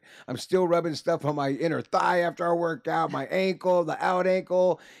that way. I'm still rubbing stuff on my inner thigh after I work out, my ankle, the out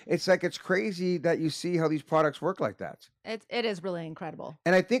ankle. It's like it's crazy that you see how these products work like that. It is really incredible.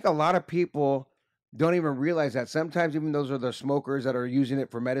 And I think a lot of people don't even realize that. Sometimes even those are the smokers that are using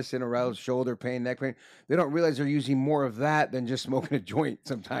it for medicine or else shoulder pain, neck pain. They don't realize they're using more of that than just smoking a joint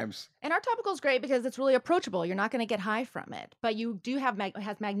sometimes. And our topical is great because it's really approachable. You're not going to get high from it, but you do have it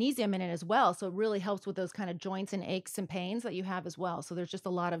has magnesium in it as well, so it really helps with those kind of joints and aches and pains that you have as well. So there's just a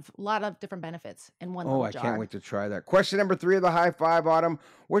lot of different benefits in one little jar. I can't wait to try that. Question number 3 of the high five, Autumn.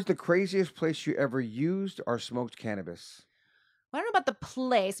 Where's the craziest place you ever used or smoked cannabis? Well, I don't know about the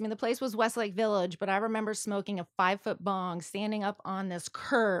place. I mean, the place was Westlake Village, but I remember smoking a 5-foot bong standing up on this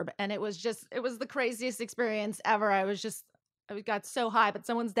curb, and it was the craziest experience ever. I got so high, but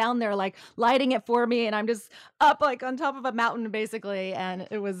someone's down there like lighting it for me, and I'm just up like on top of a mountain basically, and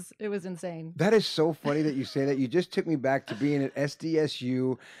it was insane. That is so funny that you say that. You just took me back to being at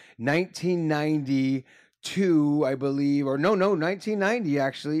SDSU 1992, I believe, or no, 1990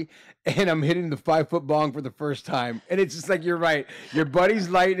 actually. And I'm hitting the 5-foot bong for the first time. And it's just like, you're right. Your buddy's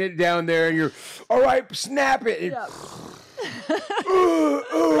lighting it down there and you're, all right, snap it. And,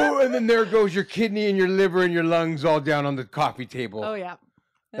 and then there goes your kidney and your liver and your lungs all down on the coffee table. Oh, yeah.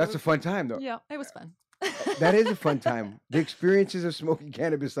 That's a fun time, though. Yeah, it was fun. That is a fun time. The experiences of smoking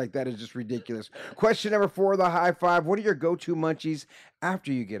cannabis like that is just ridiculous. Question number 4 of the high five. What are your go-to munchies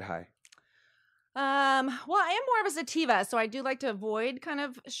after you get high? Well, I am more of a sativa, so I do like to avoid kind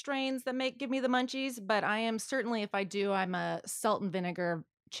of strains that give me the munchies, but I am certainly, if I do, I'm a salt and vinegar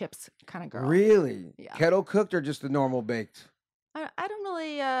chips kind of girl. Really? Yeah. Kettle cooked or just the normal baked? I don't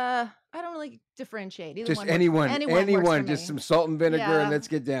really differentiate. Either just one anyone, works for just me. some salt and vinegar and let's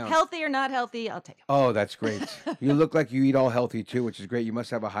get down. Healthy or not healthy, I'll take it. Oh, that's great. You look like you eat all healthy too, which is great. You must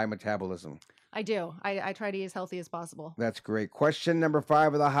have a high metabolism. I do. I try to eat as healthy as possible. That's great. Question number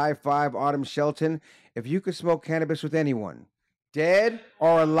 5 of the high five, Autumn Shelton. If you could smoke cannabis with anyone, dead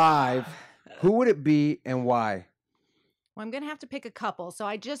or alive, who would it be and why? I'm going to have to pick a couple. So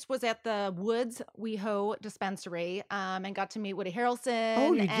I just was at the Woods WeHo dispensary and got to meet Woody Harrelson.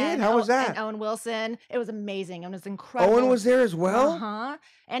 Oh, you did? How was that? And Owen Wilson. It was amazing. It was incredible. Owen was there as well? Uh-huh.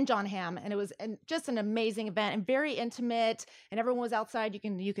 And John Hamm. And it was just an amazing event and very intimate. And everyone was outside.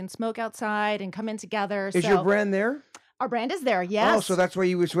 You can smoke outside and come in together. Is your brand there? Our brand is there, yes. Oh, so that's why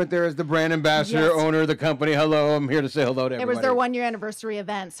you just went there as the brand ambassador, Yes. owner of the company. Hello, I'm here to say hello to everybody. It was their 1-year anniversary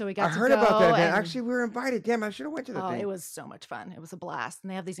event, so we got to go. I heard about that event. Actually, we were invited. Damn, I should have went to the thing. It was so much fun. It was a blast.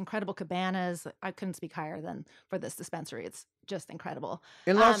 And they have these incredible cabanas. I couldn't speak higher than for this dispensary. It's just incredible.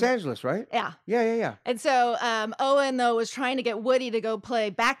 In Los Angeles, right? Yeah. Yeah. And so Owen, though, was trying to get Woody to go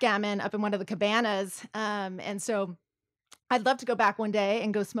play backgammon up in one of the cabanas. And so I'd love to go back one day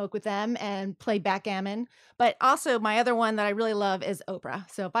and go smoke with them and play backgammon. But also my other one that I really love is Oprah.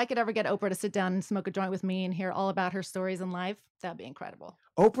 So if I could ever get Oprah to sit down and smoke a joint with me and hear all about her stories in life, that'd be incredible.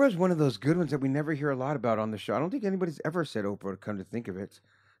 Oprah is one of those good ones that we never hear a lot about on the show. I don't think anybody's ever said Oprah, to come to think of it.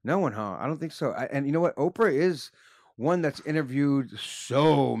 No one, huh? I don't think so. And you know what? Oprah is one that's interviewed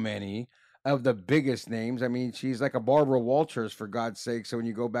so many of the biggest names. I mean, she's like a Barbara Walters, for God's sake. So when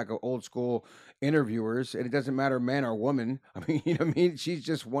you go back to old school interviewers, and it doesn't matter man or woman. I mean, you know what I mean? She's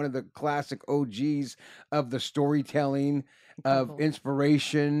just one of the classic OGs of the storytelling, of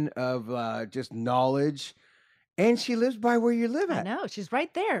inspiration, of just knowledge. And she lives by where you live at. I know. She's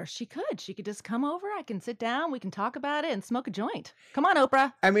right there. She could just come over. I can sit down. We can talk about it and smoke a joint. Come on,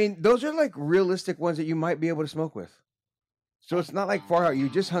 Oprah. I mean, those are like realistic ones that you might be able to smoke with. So it's not like far out. You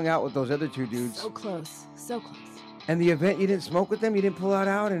just hung out with those other two dudes. So close. So close. And the event, you didn't smoke with them? You didn't pull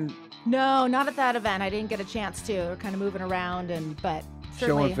out and... No, not at that event. I didn't get a chance to. We're kind of moving around, but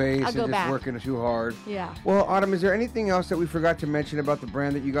certainly showing face I'll and go just back. working too hard. Yeah. Well, Autumn, is there anything else that we forgot to mention about the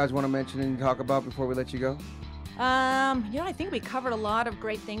brand that you guys want to mention and talk about before we let you go? I think we covered a lot of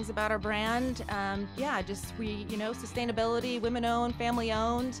great things about our brand. Sustainability, women-owned,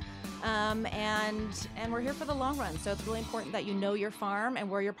 family-owned. And we're here for the long run. So it's really important that you know your farm and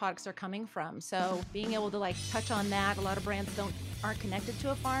where your products are coming from. So being able to touch on that, a lot of brands aren't connected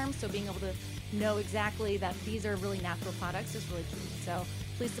to a farm. So being able to know exactly that these are really natural products is really key. So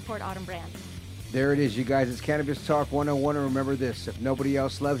please support Autumn Brand. There it is, you guys. It's Cannabis Talk 101. And remember this, if nobody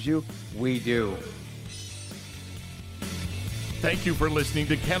else loves you, we do. Thank you for listening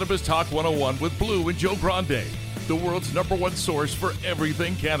to Cannabis Talk 101 with Blue and Joe Grande, the world's #1 source for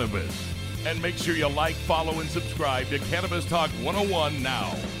everything cannabis. And make sure you like, follow, and subscribe to Cannabis Talk 101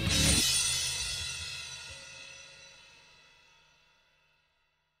 now.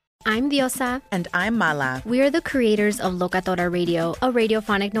 I'm Diosa. And I'm Mala. We are the creators of Locatora Radio, a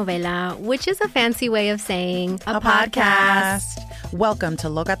radiophonic novela, which is a fancy way of saying a podcast. Welcome to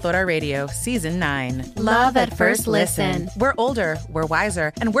Locatora Radio, Season 9. Love at first listen. We're older, we're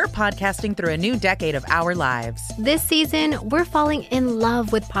wiser, and we're podcasting through a new decade of our lives. This season, we're falling in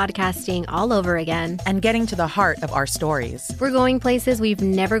love with podcasting all over again. And getting to the heart of our stories. We're going places we've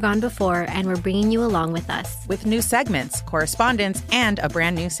never gone before, and we're bringing you along with us. With new segments, correspondence, and a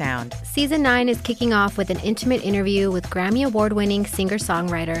brand new sound. Season 9 is kicking off with an intimate interview with Grammy Award-winning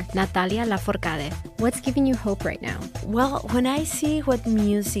singer-songwriter Natalia Lafourcade. What's giving you hope right now? Well, when I see what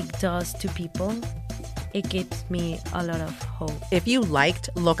music does to people, it gives me a lot of hope. If you liked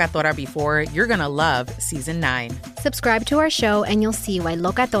Locatora before, you're going to love Season 9. Subscribe to our show and you'll see why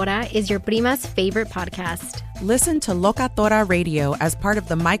Locatora is your prima's favorite podcast. Listen to Locatora Radio as part of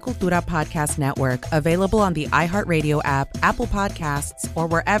the My Cultura Podcast Network, available on the iHeartRadio app, Apple Podcasts, or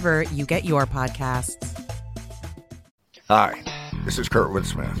wherever you get your podcasts. Hi, this is Kurtwood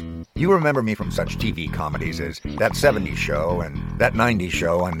Smith. You remember me from such TV comedies as That 70s Show and That 90s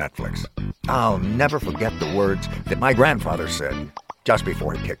Show on Netflix. I'll never forget the words that my grandfather said just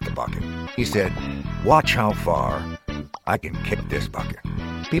before he kicked the bucket. He said, "Watch how far I can kick this bucket."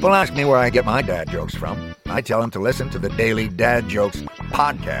 People ask me where I get my dad jokes from. I tell them to listen to the Daily Dad Jokes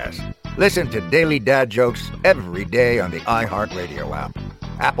podcast. Listen to Daily Dad Jokes every day on the iHeartRadio app,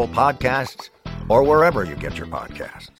 Apple Podcasts, or wherever you get your podcasts.